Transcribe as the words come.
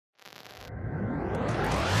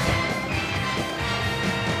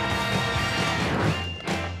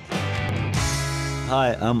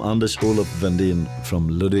Hi, I'm Anders Olof Vendin from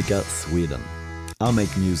Ludvika, Sweden. I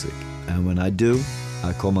make music, and when I do,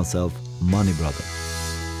 I call myself Moneybrother.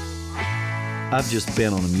 I've just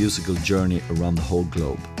been on a musical journey around the whole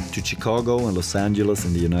globe. To Chicago and Los Angeles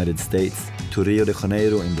in the United States, to Rio de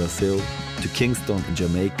Janeiro in Brazil, to Kingston in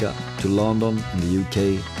Jamaica, to London in the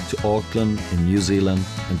UK, to Auckland in New Zealand,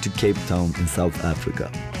 and to Cape Town in South Africa.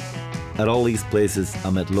 At all these places,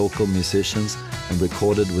 I met local musicians and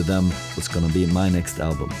recorded with them what's gonna be my next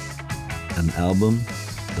album. An album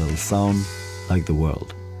that'll sound like the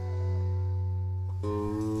world.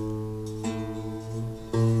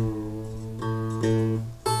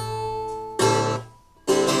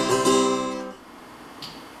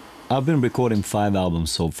 I've been recording 5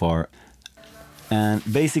 albums so far, and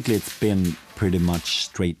basically it's been pretty much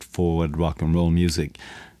straightforward rock and roll music.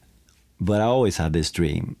 But I always had this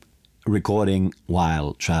dream, recording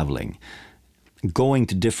while traveling, going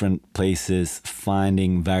to different places,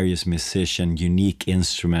 finding various musicians, unique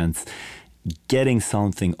instruments, getting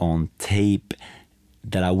something on tape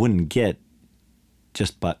that I wouldn't get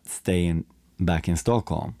just by staying back in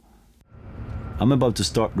Stockholm. I'm about to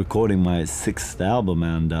start recording my 6th album,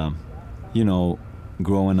 and you know,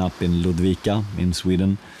 growing up in Ludvika in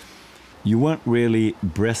Sweden, you weren't really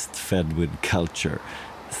breastfed with culture.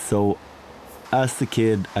 So as a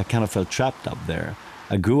kid, I kind of felt trapped up there.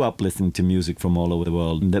 I grew up listening to music from all over the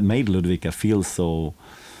world, and that made Ludvika feel so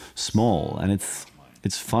small. And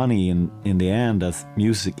it's funny in the end, as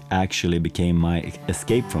music actually became my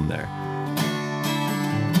escape from there.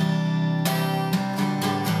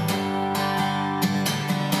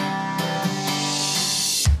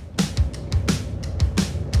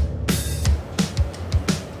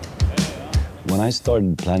 When I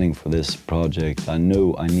started planning for this project, I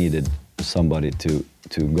knew I needed somebody to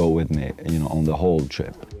go with me, you know, on the whole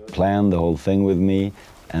trip. Plan the whole thing with me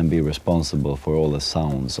and be responsible for all the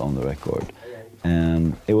sounds on the record.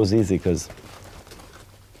 And it was easy because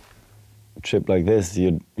a trip like this,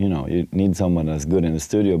 you need someone that's good in the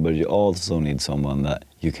studio, but you also need someone that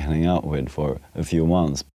you can hang out with for a few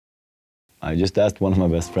months. I just asked one of my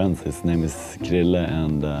best friends, his name is Krille,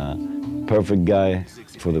 and perfect guy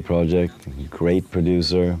for the project, great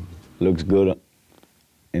producer, looks good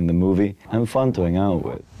in the movie, and fun to hang out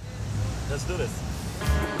with. Let's do this.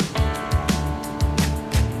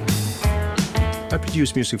 I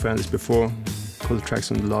produced music for Anders before, called the tracks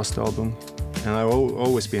on the last album, and I've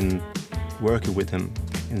always been working with him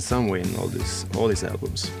in some way in all these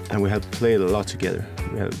albums. And we have played a lot together.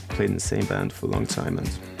 We have played in the same band for a long time, and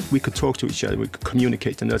we could talk to each other, we could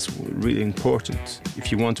communicate, and that's really important.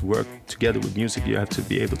 If you want to work together with music, you have to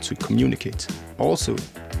be able to communicate. Also,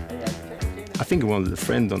 I think he wanted a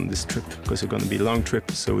friend on this trip, because it's going to be a long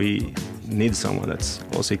trip, so he needs someone that's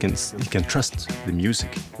also he can trust the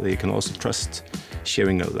music. He can also trust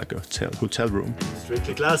sharing like a hotel room.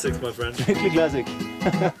 Strictly classics, my friend. Strictly classic.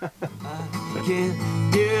 I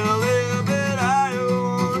can't get a little bit higher,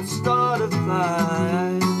 won't start a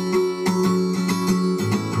fire.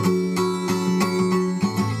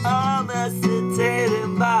 I'm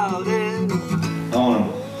hesitating about it. I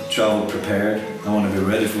want to travel prepared. I want to be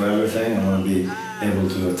ready for everything. I want to be able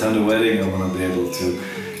to attend a wedding. I want to be able to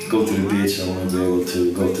go to the beach. I want to be able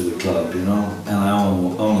to go to the club, you know? And I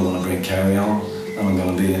only want to bring carry-on. I'm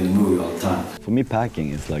going to be in the movie all the time. For me, packing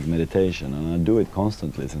is like meditation, and I do it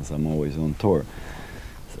constantly since I'm always on tour.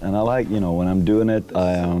 And I like, you know, when I'm doing it,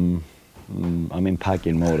 I'm in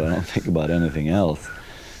packing mode. I don't think about anything else.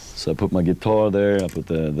 So I put my guitar there, I put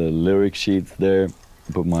the lyric sheets there,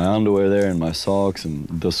 I put my underwear there and my socks and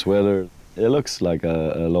the sweater. It looks like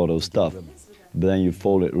a lot of stuff, but then you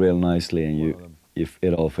fold it real nicely and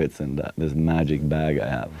it all fits in this magic bag I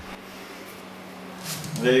have.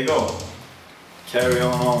 There you go. Carry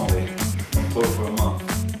on only. Tour for a month.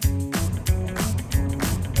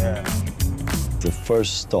 Yeah. The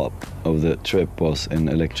first stop of the trip was an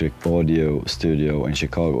electric audio studio in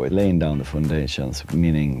Chicago, laying down the foundations,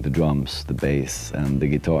 meaning the drums, the bass, and the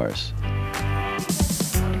guitars.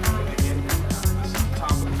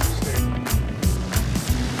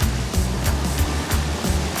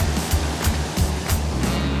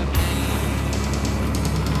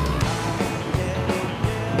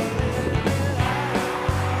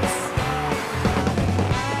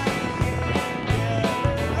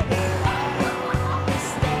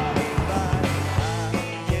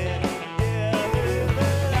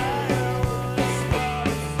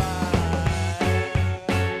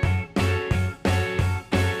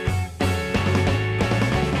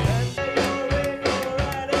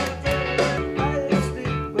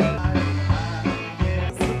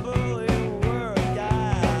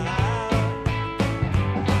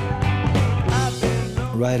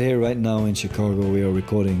 Right here, right now in Chicago, we are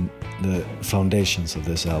recording the foundations of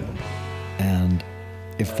this album. And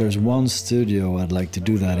if there's one studio I'd like to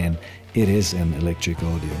do that in, it is in Electric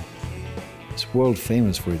Audio. It's world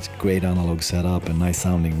famous for its great analog setup and nice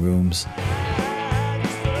sounding rooms.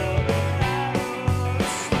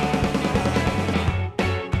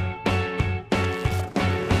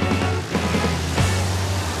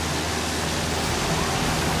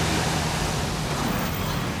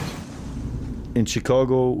 In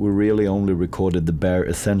Chicago, we really only recorded the bare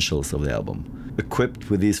essentials of the album. Equipped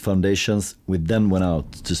with these foundations, we then went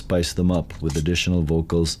out to spice them up with additional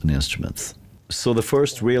vocals and instruments. So the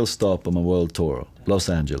first real stop on my world tour, Los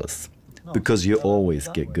Angeles, because you always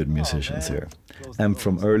get good musicians here. And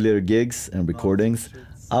from earlier gigs and recordings,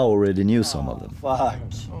 I already knew some of them. Fuck.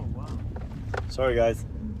 Sorry, guys.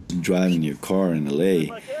 Driving your car in LA,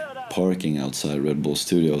 parking outside Red Bull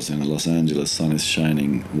Studios in Los Angeles, sun is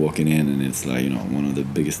shining, walking in, and it's like, you know, one of the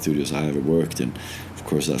biggest studios I ever worked in. Of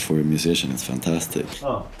course, that's for a musician, it's fantastic.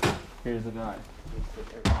 Oh, here's the guy.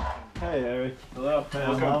 Hey, Eric. Hello. Hey,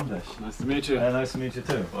 I'm Anders. Nice to meet you. Nice to meet you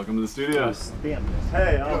too. Welcome to the studio.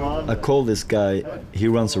 Hey, I'm Anders. I call this guy, he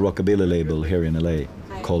runs a rockabilly label here in LA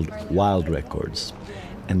called Wild Records.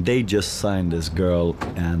 And they just signed this girl,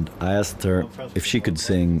 and I asked her if she could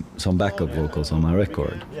sing some backup vocals on my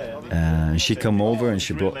record. And she came over and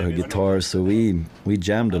she brought her guitar, so we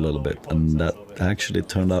jammed a little bit, and that actually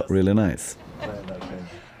turned out really nice.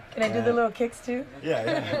 Can I do the little kicks too?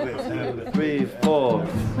 Yeah, please. 3, 4.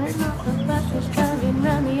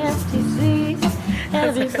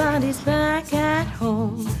 Everybody's back at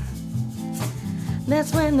home.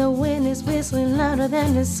 That's when the wind is whistling louder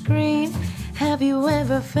than the scream. Have you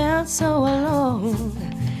ever felt so alone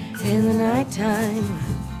in the nighttime?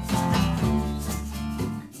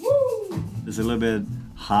 It's a little bit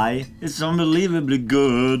high. It's unbelievably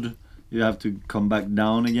good. You have to come back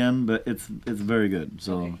down again, but it's very good.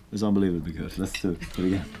 So it's unbelievably good. Let's do it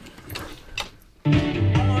again.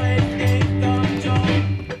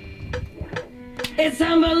 It's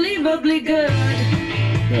unbelievably good.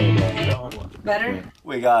 Better?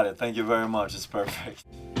 We got it. Thank you very much. It's perfect.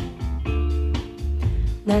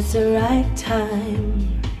 That's the right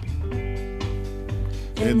time.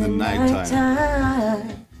 In the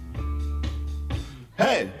nighttime.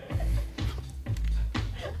 Hey!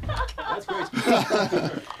 That's great.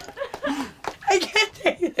 I can't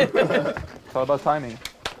take it. It's all about timing.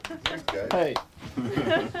 Hey.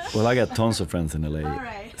 Well, I got tons of friends in LA.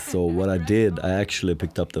 Right. So what I did, I actually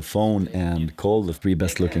picked up the phone and called the 3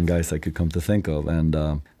 best looking guys I could come to think of. And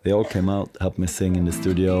they all came out, helped me sing in the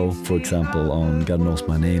studio, for example, on God Knows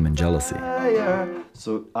My Name and Jealousy.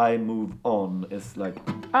 So I move on. It's like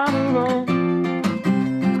I move on.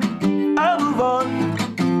 I move on.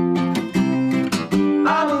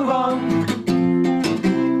 I move on.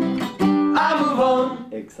 I move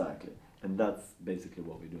on. exactly, and that's basically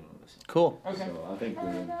what we do on this. Cool. Okay. So I think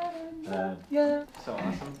we're. Yeah. So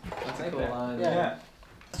awesome. That's a cool line. Yeah.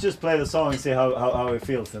 Let's just play the song and see how it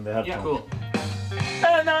feels in the headphones. Yeah, cool.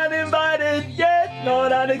 And uninvited yet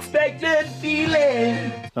not unexpected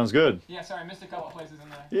feeling. Sounds good. Yeah, sorry, I missed a couple places in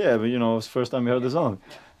there. Yeah, but you know, it's the first time we heard the song.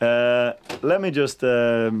 Let me just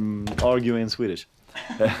argue in Swedish.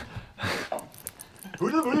 I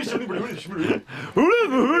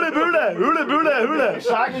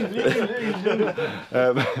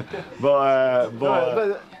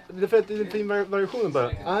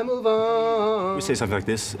move on. We say something like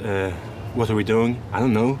this. What are we doing? I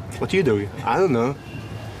don't know. What are you doing? I don't know.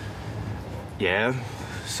 Yeah,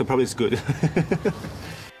 so probably it's good.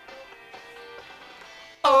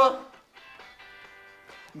 Oh,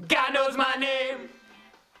 God knows my name.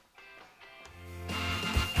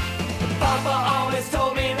 Papa always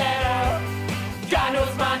told me that God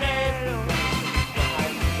knows my name.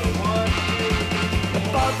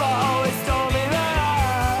 Papa always told me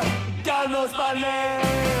that God knows my name.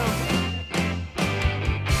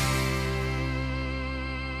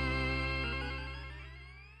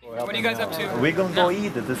 What are you guys up to? We're gonna go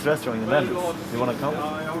eat at this restaurant in Venice. You wanna come?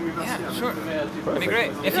 Yeah, sure. That'd be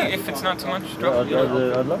great. If it's not too much, drop it.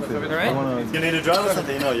 I'd love to. All right. You need a driver or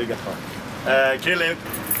something? No, you get fine. Krille,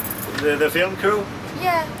 the film crew?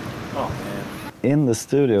 Yeah. Oh man. In the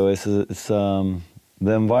studio, it's the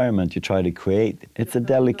environment you try to create. It's a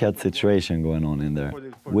delicate situation going on in there,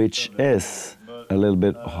 which is a little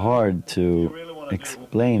bit hard to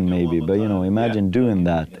explain maybe, but you know, imagine doing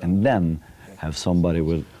that and then have somebody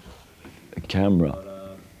with a camera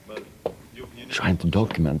trying to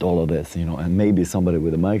document all of this, you know, and maybe somebody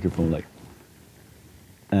with a microphone, like,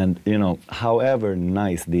 and you know, however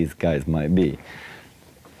nice these guys might be,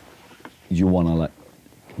 you want to like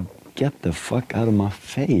get the fuck out of my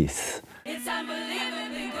face.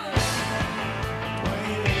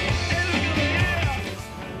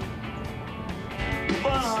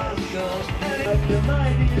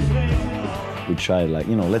 We tried, like,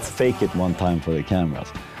 you know, let's fake it one time for the cameras.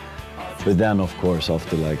 But then, of course,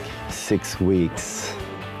 after like 6 weeks,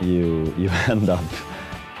 you end up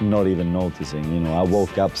not even noticing. You know, I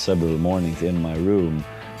woke up several mornings in my room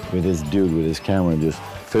with this dude with his camera just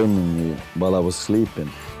filming me while I was sleeping.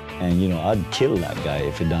 And, you know, I'd kill that guy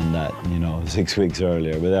if he'd done that, you know, 6 weeks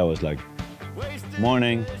earlier. But that was like,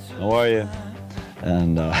 morning, how are you?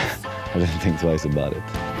 And I didn't think twice about it.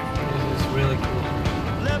 It's really cool.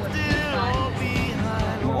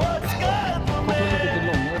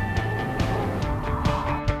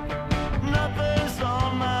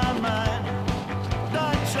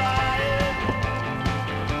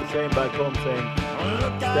 Train back home saying,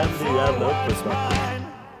 "Stand the jävla upp för snart."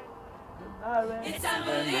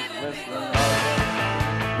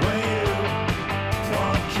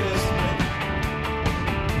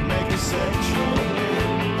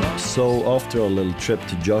 So after a little trip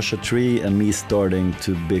to Joshua Tree and me starting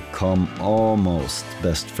to become almost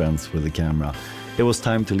best friends with the camera, it was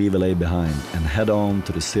time to leave LA behind and head on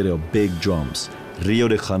to the city of big drums, Rio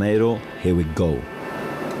de Janeiro. Here we go.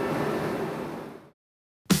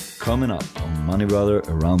 Coming up on Moneybrother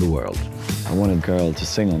Around the World. I wanted Carl to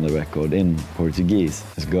sing on the record in Portuguese.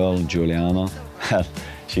 This girl, Juliana,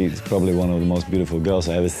 she's probably one of the most beautiful girls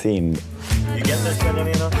I've ever seen. You get this,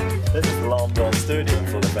 Benjamin? This is London studio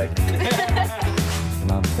for the back.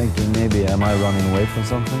 And I'm thinking, maybe, am I running away from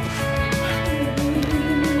something?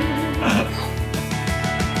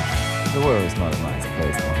 The world is not a nice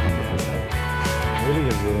place, 100%. It really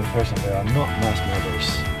gives you the impression there are not mass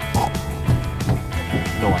murders.